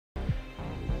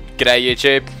G'day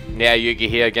YouTube, now Yugi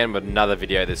here again with another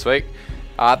video this week.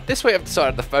 This week I've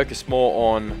decided to focus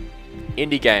more on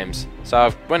indie games. So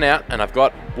I've went out and I've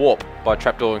got Warp by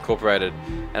Trapdoor Incorporated,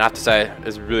 and I have to say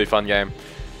it's a really fun game.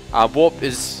 Warp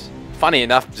is, funny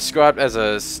enough, described as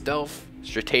a stealth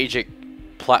strategic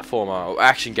platformer or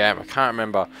action game, I can't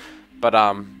remember. But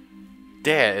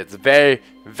yeah, it's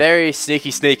very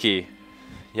sneaky.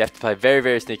 You have to play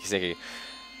very sneaky.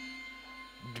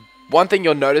 One thing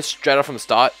you'll notice straight off from the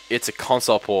start, it's a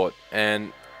console port,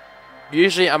 and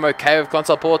usually I'm okay with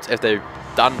console ports if they're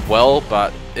done well,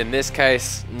 but in this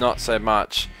case, not so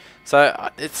much. So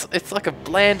it's like a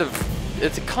blend of,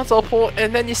 it's a console port,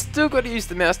 and then you still got to use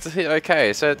the mouse to hit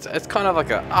OK. So it's kind of like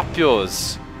a up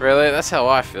yours, really. That's how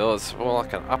I feel. It's more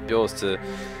like an up yours to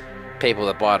people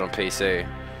that buy it on PC.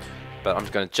 But I'm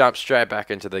just going to jump straight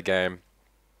back into the game.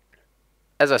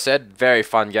 As I said, very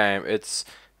fun game. It's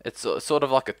sort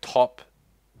of like a top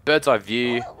bird's eye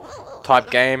view type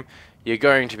game. You're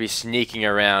going to be sneaking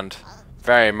around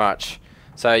very much.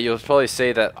 So you'll probably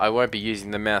see that I won't be using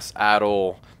the mouse at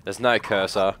all. There's no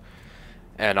cursor.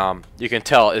 And you can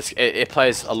tell it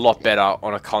plays a lot better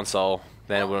on a console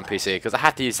than it would on PC, because I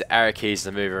have to use the arrow keys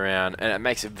to move around, and it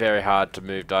makes it very hard to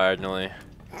move diagonally.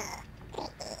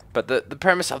 But the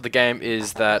premise of the game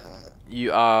is that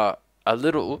you are a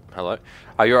little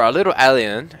you're a little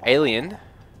alien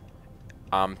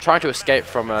trying to escape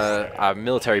from a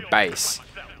military base,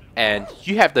 and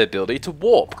you have the ability to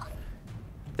warp.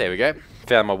 There we go,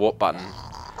 found my warp button.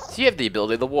 So you have the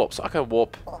ability to warp, so I can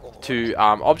warp to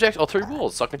objects or through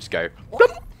walls, so I can just go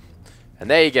bloop, and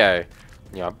there you go,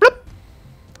 you know, bloop,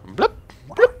 bloop,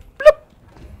 bloop, bloop,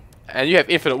 and you have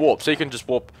infinite warp, so you can just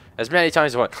warp as many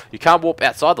times as you want. You can't warp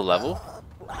outside the level,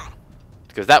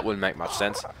 because that wouldn't make much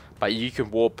sense, but you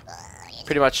can warp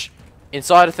pretty much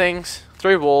inside of things,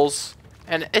 through walls.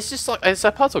 And it's just like, it's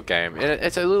a puzzle game.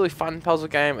 It's a really fun puzzle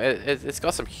game. It's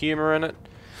got some humor in it.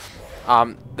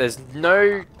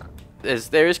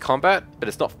 There is combat, but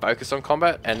it's not focused on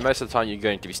combat, and most of the time you're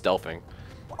going to be stealthing.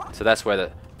 So that's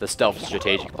where the stealth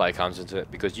strategic play comes into it,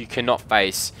 because you cannot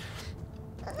face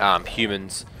human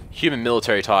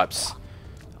military types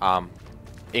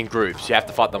in groups. You have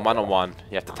to fight them one-on-one.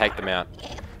 You have to take them out.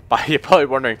 But you're probably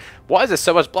wondering, why is there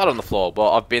so much blood on the floor?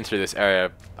 Well, I've been through this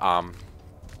area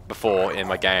before in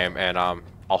my game, and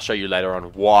I'll show you later on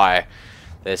why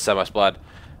there's so much blood.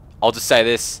 I'll just say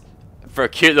this: for a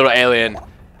cute little alien,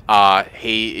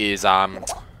 he is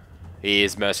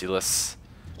merciless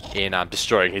in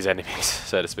destroying his enemies,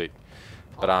 so to speak.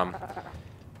 But I'm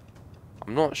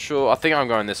not sure. I think I'm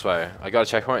going this way. I got a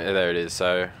checkpoint. There it is.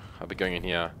 So I'll be going in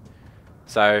here.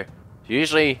 So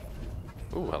usually,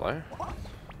 ooh, hello.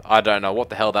 I don't know what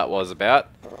the hell that was about.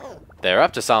 They're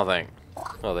up to something.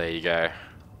 Oh, there you go.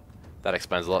 That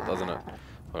explains a lot, doesn't it?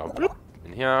 Bloop,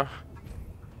 in here.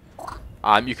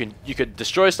 You could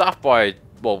destroy stuff by,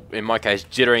 well, in my case,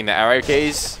 jittering the arrow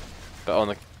keys, but on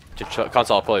the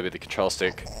console it'll probably be the control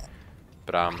stick.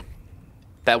 But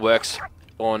that works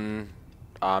on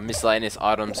miscellaneous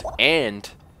items and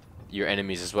your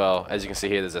enemies as well. As you can see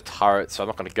here, there's a turret, so I'm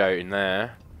not going to go in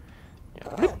there.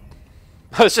 Yeah,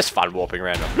 it's just fun warping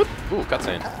around. Bloop. Ooh,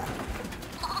 cutscene.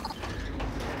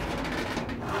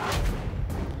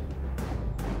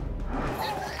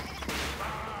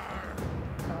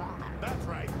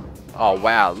 Oh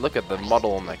wow, look at the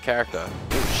model on the character.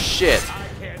 Oh shit.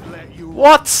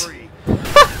 What?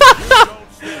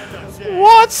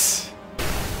 What?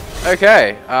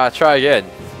 Okay, try again.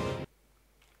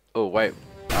 Oh wait.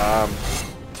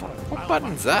 What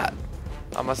button's that?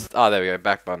 Oh, there we go,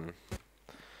 back button.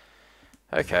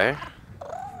 Okay.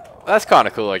 That's kind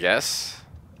of cool, I guess.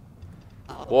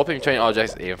 Warping between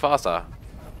objects even faster.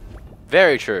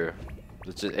 Very true.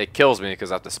 It kills me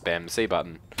because I have to spam the C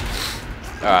button.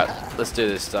 Alright, let's do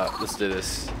this stuff. Let's do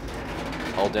this.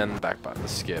 Hold down the back button.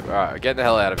 Let's skip. Alright, get the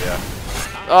hell out of here.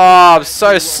 Oh, I'm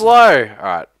so slow!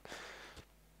 Alright.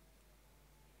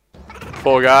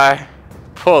 Poor guy.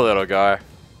 Poor little guy.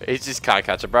 He just can't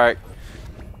catch a break.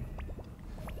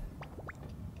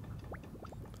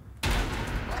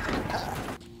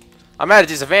 I'm at a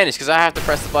disadvantage because I have to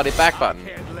press the bloody back button.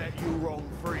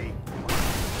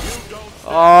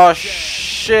 Oh,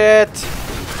 shit!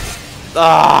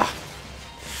 Ah!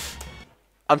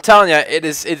 I'm telling you, it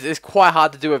is quite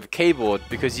hard to do with a keyboard,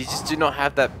 because you just do not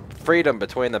have that freedom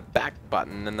between the back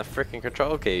button and the freaking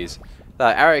control keys,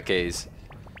 the arrow keys.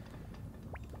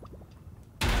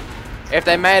 If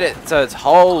they made it so it's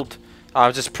hold,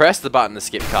 just press the button to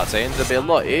skip cutscenes, it'd be a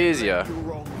lot easier.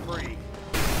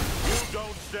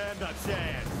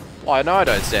 Well, I know I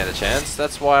don't stand a chance.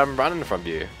 That's why I'm running from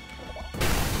you.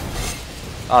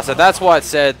 So that's why it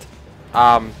said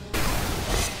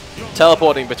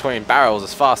teleporting between barrels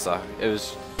is faster. It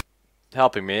was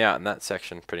helping me out in that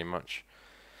section pretty much.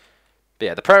 But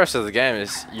yeah, the premise of the game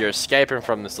is you're escaping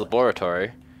from this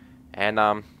laboratory,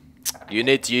 and you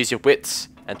need to use your wits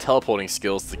and teleporting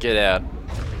skills to get out.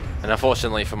 And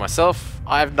unfortunately for myself,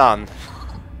 I have none.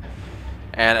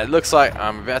 And it looks like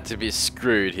I'm about to be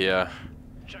screwed here.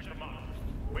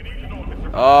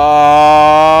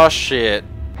 Oh shit.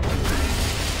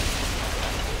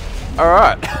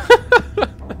 Alright.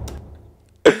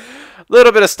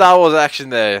 Little bit of Star Wars action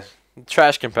there.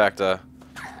 Trash compactor.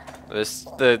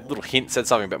 The little hint said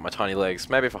something about my tiny legs.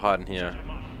 Maybe if I hide in here.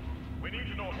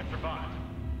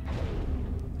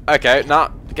 Okay, nah,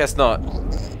 guess not.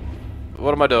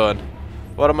 What am I doing?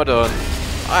 What am I doing?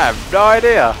 I have no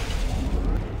idea.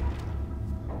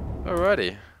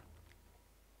 Alrighty.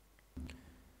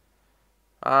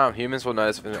 Humans will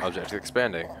notice if an object is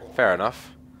expanding. Fair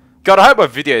enough. God, I hope my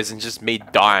video isn't just me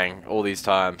dying all these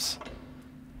times.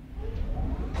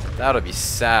 That would be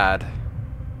sad.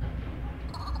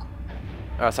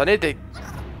 Alright, so I need to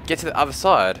get to the other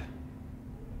side.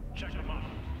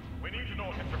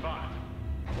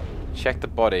 Check the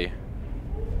body.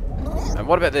 And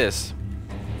what about this?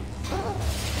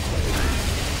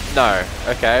 No.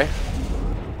 Okay.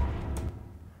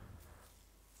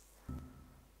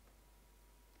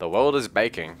 The world is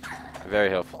baking. Very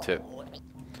helpful tip.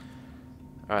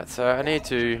 Alright, so I need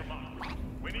to...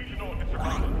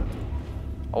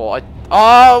 Oh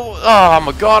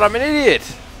my god, I'm an idiot!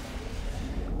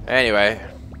 Anyway.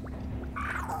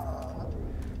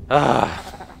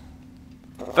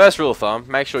 First rule of thumb,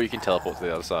 make sure you can teleport to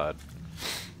the other side.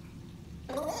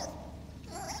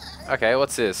 Okay,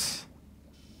 what's this?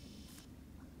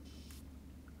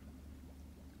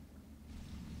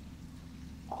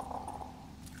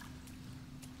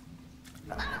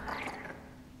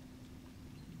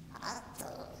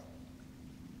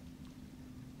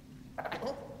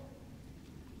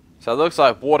 So it looks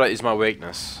like water is my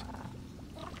weakness.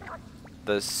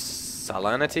 The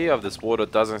salinity of this water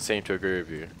doesn't seem to agree with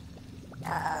you.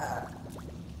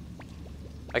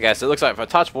 Okay, so it looks like if I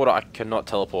touch water, I cannot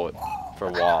teleport for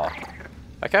a while.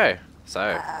 Okay, so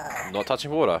I'm not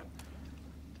touching water.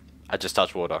 I just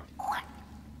touched water.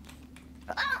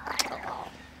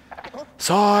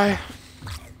 Sigh.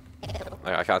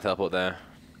 Okay, I can't teleport there.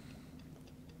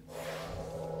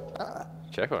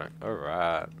 Checkpoint.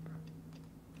 Alright.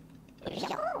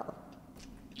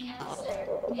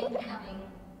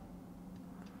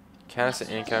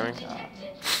 Canister incoming.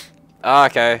 Ah,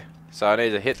 okay. So I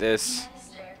need to hit this,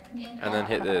 and then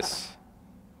hit this.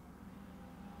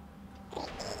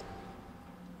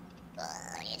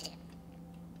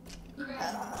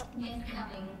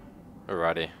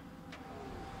 Alrighty.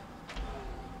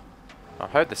 I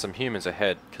hope there's some humans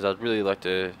ahead, because I'd really like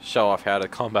to show off how the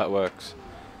combat works,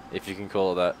 if you can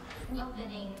call it that.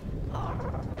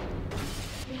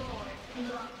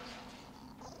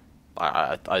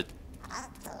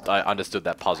 I understood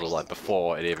that puzzle like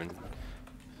before it even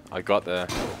I got there.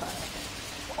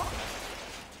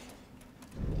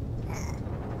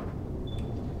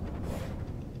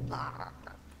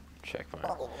 Checkpoint.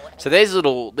 So these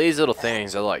little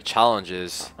things are like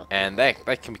challenges, and they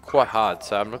can be quite hard.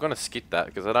 So I'm not gonna skip that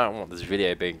because I don't want this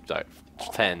video being like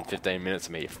 10-15 minutes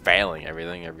of me failing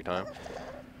everything every time.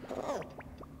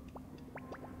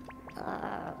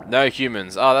 No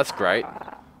humans. Oh, that's great.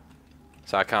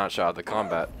 So I can't show the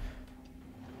combat.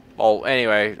 Well,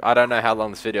 anyway, I don't know how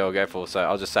long this video will go for, so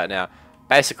I'll just say it now.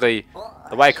 Basically,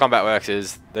 the way combat works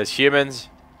is there's humans.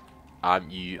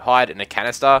 You hide in a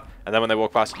canister, and then when they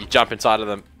walk past, you jump inside of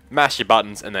them, mash your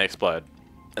buttons, and they explode.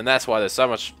 And that's why there's so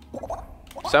much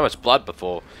blood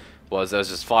before. Was there was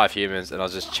just 5 humans, and I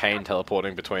was just chain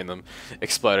teleporting between them,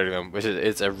 exploding them, which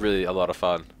is a lot of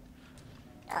fun.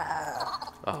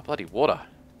 Oh, bloody water.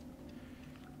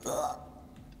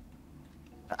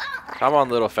 Come on,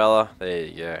 little fella. There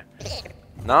you go.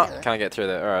 No, can't get through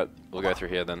there. Alright, we'll go through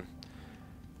here then.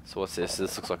 So what's this?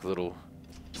 This looks like a little...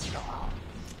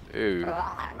 Ooh.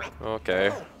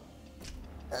 Okay.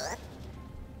 I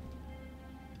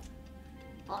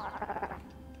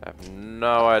have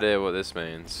no idea what this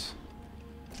means.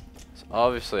 So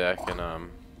obviously I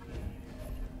can,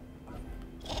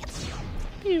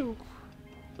 Pew!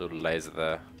 Little laser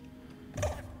there.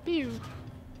 Pew!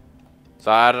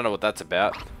 So I don't know what that's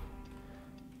about.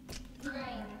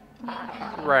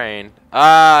 Rain.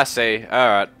 Ah, I see.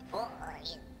 Alright.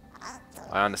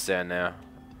 I understand now.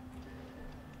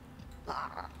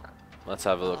 Let's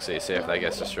have a look, see if that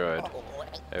gets destroyed.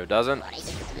 Oh, it doesn't?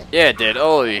 Yeah, it did.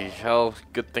 Holy hell.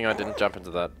 Good thing I didn't jump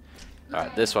into that.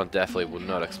 Alright, this one definitely will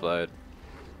not explode.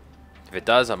 If it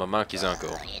does, I'm a monkey's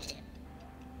uncle.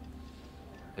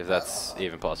 If that's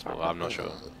even possible, I'm not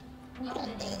sure.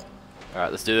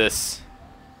 Alright, let's do this.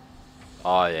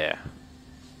 Oh yeah.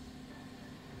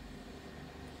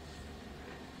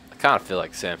 I kind of feel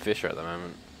like Sam Fisher at the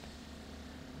moment.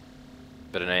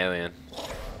 But an alien.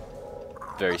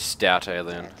 Very stout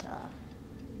alien.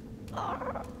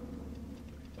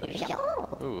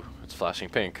 Ooh, it's flashing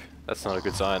pink. That's not a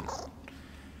good sign.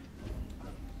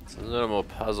 It's a little more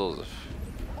puzzles.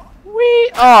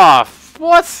 Wee! Oh,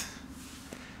 what?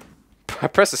 I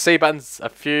pressed the C buttons a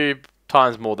few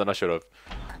times more than I should have.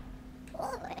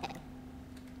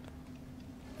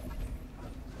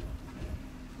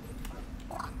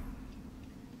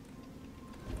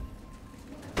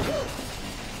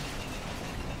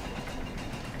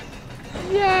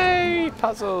 Yay!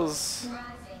 Puzzles!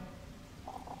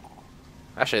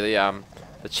 Actually,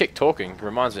 the chick talking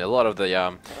reminds me a lot of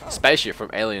the spaceship from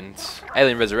Alien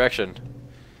Resurrection.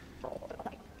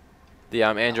 The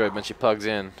android when she plugs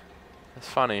in. That's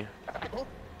funny.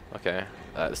 Okay,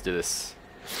 let's do this.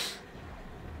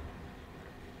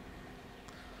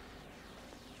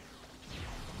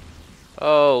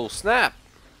 Oh snap!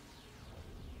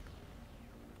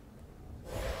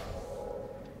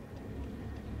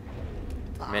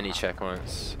 Many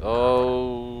checkpoints.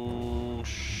 Oh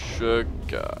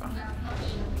sugar!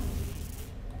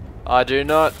 I do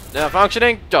not now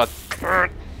functioning.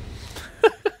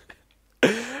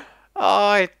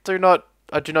 I do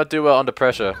not do well under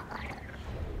pressure.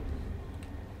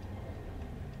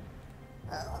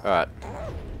 Alright.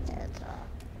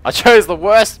 I chose the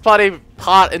worst bloody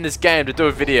part in this game to do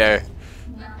a video.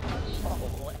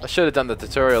 I should have done the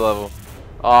tutorial level.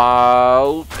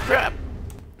 Oh crap!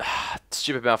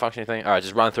 Stupid malfunctioning thing. Alright,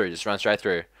 just run through, just run straight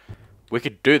through. We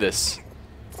could do this.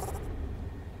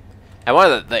 And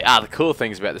one of the cool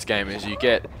things about this game is you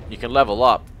can level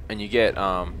up and you get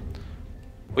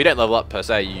we don't level up per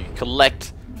se, you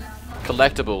collect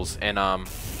collectibles and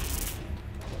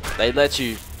they let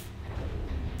you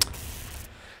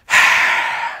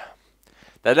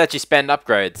spend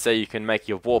upgrades so you can make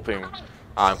your warping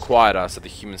quieter so the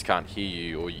humans can't hear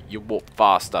you, or you warp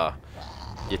faster,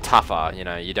 you're tougher, you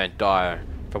know, you don't die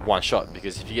from one shot,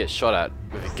 because if you get shot at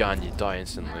with a gun you die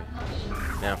instantly.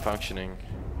 Now functioning.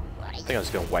 I think I'm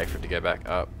just going to wait for it to go back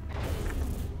up.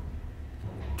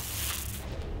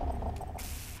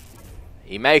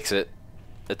 He makes it.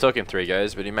 It took him 3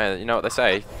 goes, but he made it. You know what they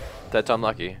say? Third time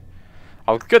lucky.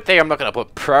 Oh, good thing I'm not going to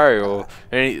put pro or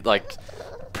any, like,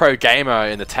 pro gamer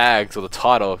in the tags or the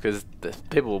title, because the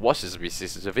people who watch this will be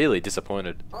severely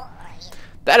disappointed.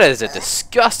 That is a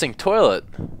disgusting toilet.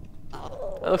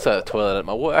 That looks like a toilet at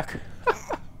my work. It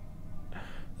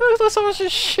looks like someone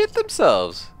just shit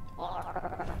themselves.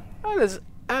 That is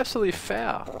absolutely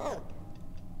foul.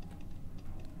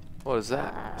 What is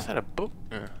that? Is that a book?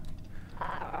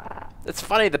 It's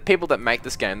funny, the people that make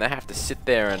this game, they have to sit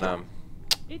there and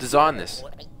design this.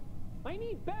 I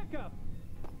need backup.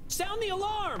 Sound the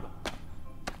alarm.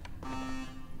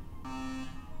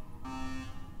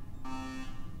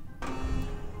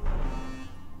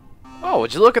 Oh,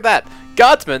 would you look at that?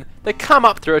 Guardsmen, they come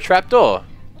up through a trapdoor.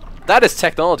 That is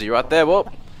technology right there.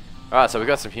 Well, alright, so we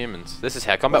got some humans. This is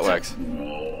how combat works.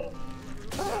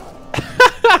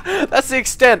 That's the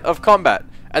extent of combat.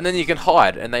 And then you can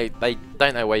hide, and they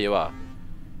don't know where you are.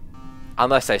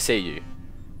 Unless they see you.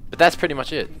 But that's pretty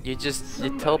much it. You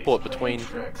teleport between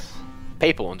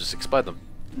people and just explode them.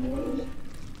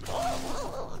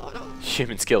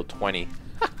 Human skill 20.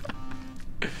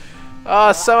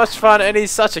 Oh, so much fun, and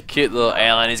he's such a cute little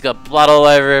alien. He's got blood all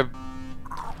over him.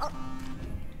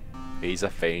 He's a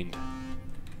fiend.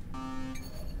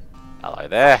 Hello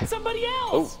there. Somebody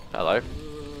else. Oh, hello.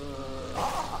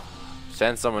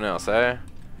 Send someone else, eh?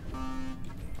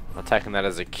 I'm taking that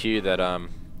as a cue that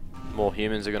more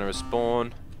humans are gonna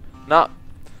respawn. Nah.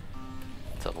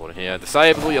 Teleport here.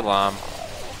 Disable the alarm.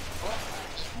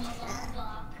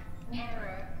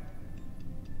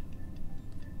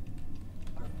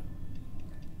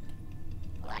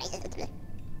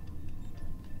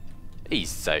 He's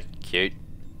so cute.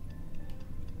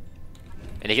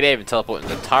 And you can even teleport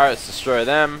into the turrets, destroy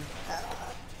them.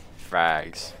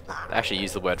 Frags. They actually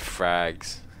use the word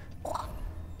frags.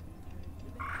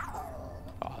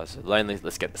 Oh, this is lonely.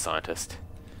 Let's get the scientist.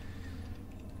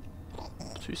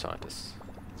 2 scientists.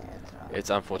 It's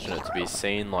unfortunate to be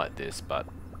seen like this, but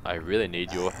I really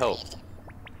need your help.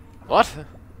 What?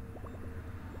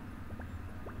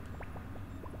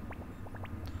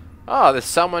 Oh, there's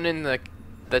someone in the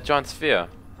giant sphere.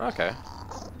 Okay.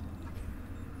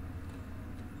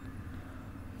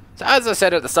 So as I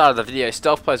said at the start of the video,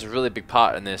 stealth plays a really big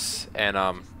part in this, and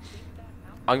I'm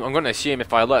I'm going to assume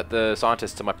if I alert the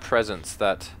scientists to my presence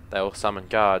that they will summon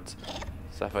guards.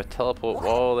 So if I teleport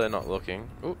while they're not looking...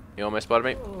 Ooh, you almost spotted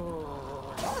me.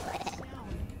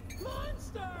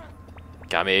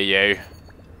 Come here, you.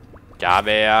 Come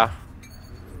here.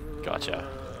 Gotcha.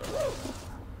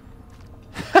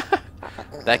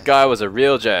 That guy was a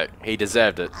real jerk. He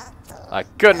deserved it. I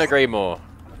couldn't agree more.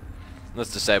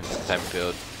 Let's disable the containment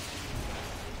field.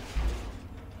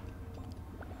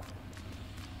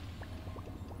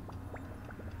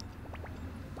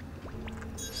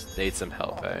 Need some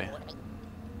help, eh?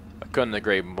 I couldn't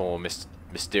agree more.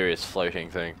 Mysterious floating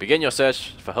thing. Begin your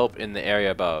search for help in the area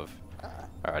above.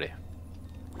 Alrighty.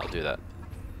 I'll do that.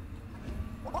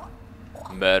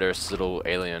 Murderous little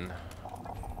alien.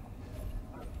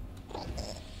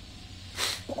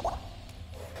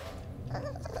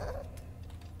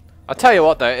 I'll tell you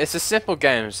what though, it's the simple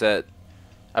games that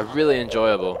are really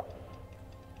enjoyable.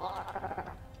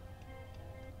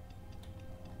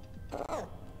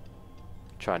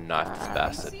 Try and knife this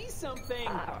bastard.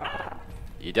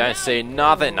 You don't see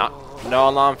nothing. No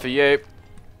alarm for you.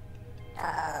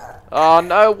 Oh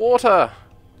no, water!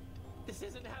 This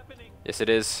isn't happening. Yes it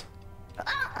is.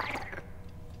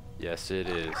 Yes it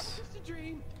is.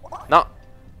 No.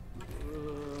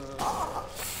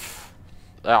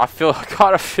 I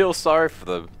kind of feel sorry for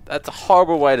them. That's a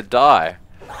horrible way to die.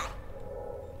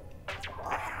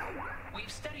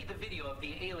 We've studied the video of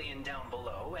the alien down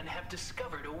below and have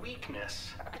discovered a weakness.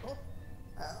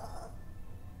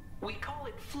 We call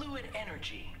it fluid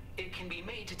energy. It can be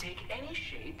made to take any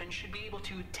shape and should be able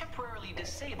to temporarily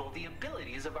disable the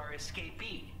abilities of our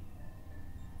escapee.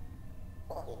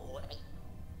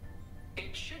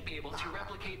 It should be able to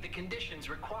replicate the conditions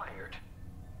required.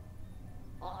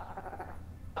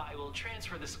 I will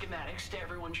transfer the schematics to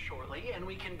everyone shortly, and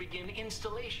we can begin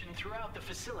installation throughout the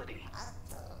facility.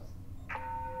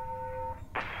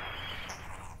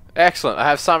 Excellent, I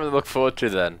have something to look forward to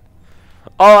then.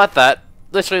 Oh, at that,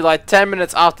 literally like 10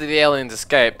 minutes after the aliens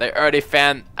escaped, they already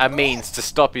found a means to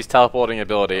stop his teleporting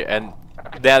ability, and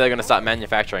now they're going to start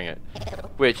manufacturing it.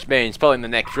 Which means probably in the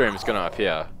next room it's going to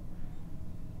appear.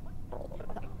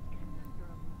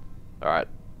 Alright.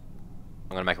 I'm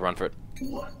going to make a run for it.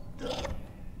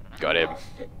 Got him.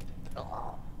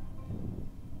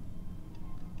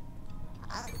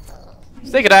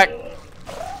 Sneak attack!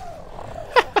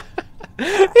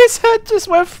 His head just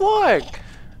went flying!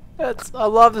 I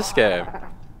love this game.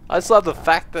 I just love the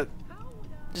fact that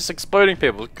just exploding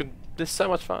people is so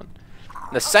much fun.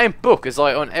 And the same book is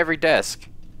like on every desk.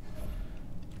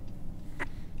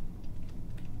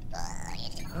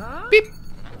 Beep!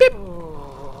 Beep!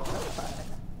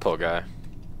 Poor guy.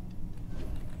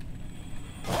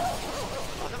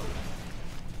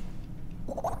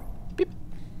 Beep.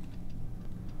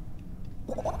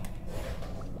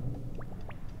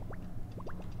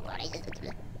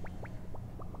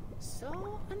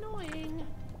 So annoying.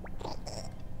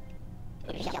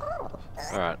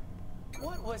 Alright.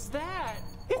 What was that?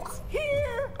 It's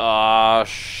here. Ah,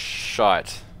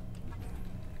 shite.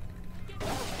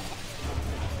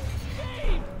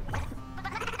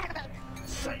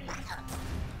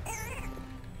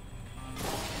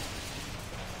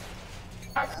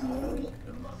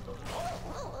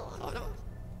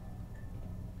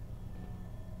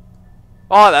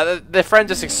 Oh, their friend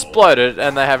just exploded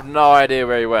and they have no idea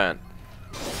where he went.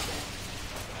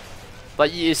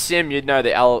 Like, you assume you'd know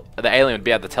the alien would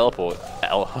be able to teleport.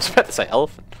 I was about to say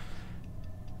elephant.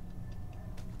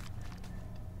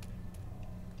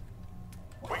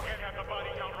 We can't have the body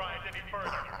count rise any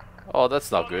further. Oh,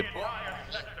 that's not good.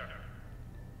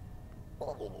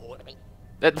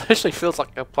 It literally feels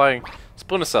like I'm playing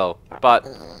Splinter Cell, but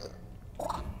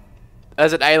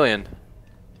as an alien.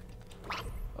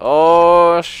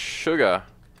 Oh, sugar.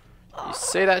 You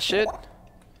see that shit?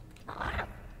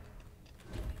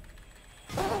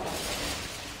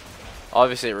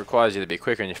 Obviously it requires you to be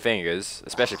quicker on your fingers,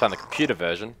 especially playing the computer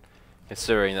version,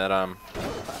 considering that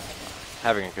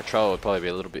having a controller would probably be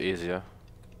a little bit easier.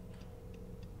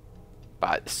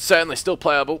 But certainly still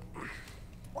playable.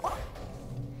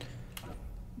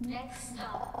 Next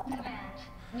stop,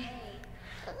 command.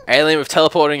 Alien with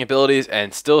teleporting abilities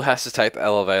and still has to take the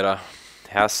elevator.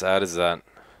 How sad is that?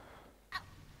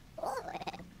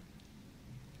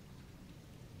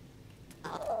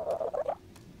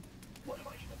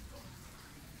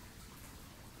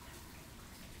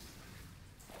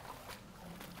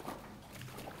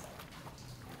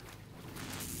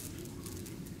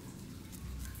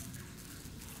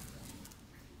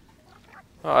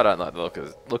 Oh, I don't like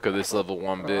the look of this level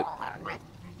one bit.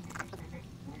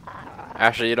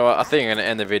 Actually, you know what? I think I'm gonna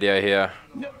end the video here.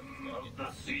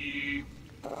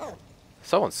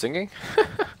 Someone's singing.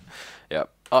 Yep.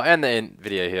 I'll end the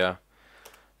video here.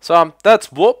 So that's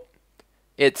Whoop.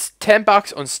 It's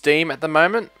 $10 on Steam at the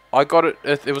moment. I got it.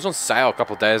 It was on sale a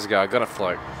couple of days ago. I got it for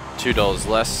like $2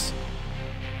 less.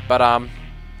 But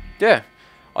yeah,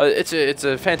 it's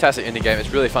a fantastic indie game.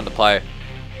 It's really fun to play.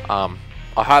 I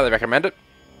highly recommend it.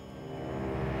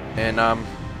 And I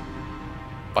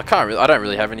don't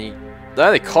really have any. The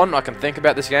only con I can think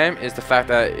about this game is the fact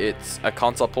that it's a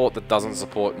console port that doesn't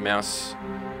support the mouse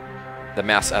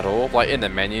at all. Like in the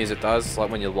menus, it does. Like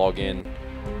when you log in,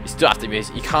 you still have to use.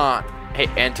 You can't hit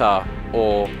enter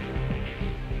or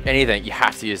anything. You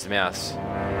have to use the mouse.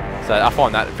 So I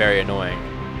find that very annoying.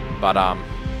 But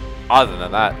other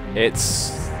than that,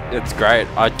 it's great.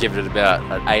 I'd give it about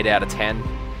an 8 out of 10,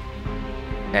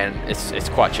 and it's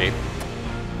quite cheap.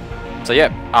 So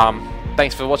yeah,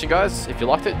 thanks for watching, guys. If you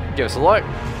liked it, give us a like.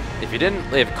 If you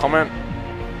didn't, leave a comment.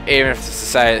 Even if it's to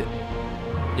say,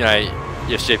 you know,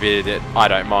 you're stupid idiot, I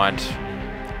don't mind.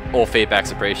 All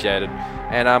feedback's appreciated.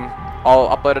 And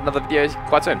I'll upload another video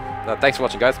quite soon. Thanks for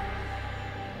watching, guys.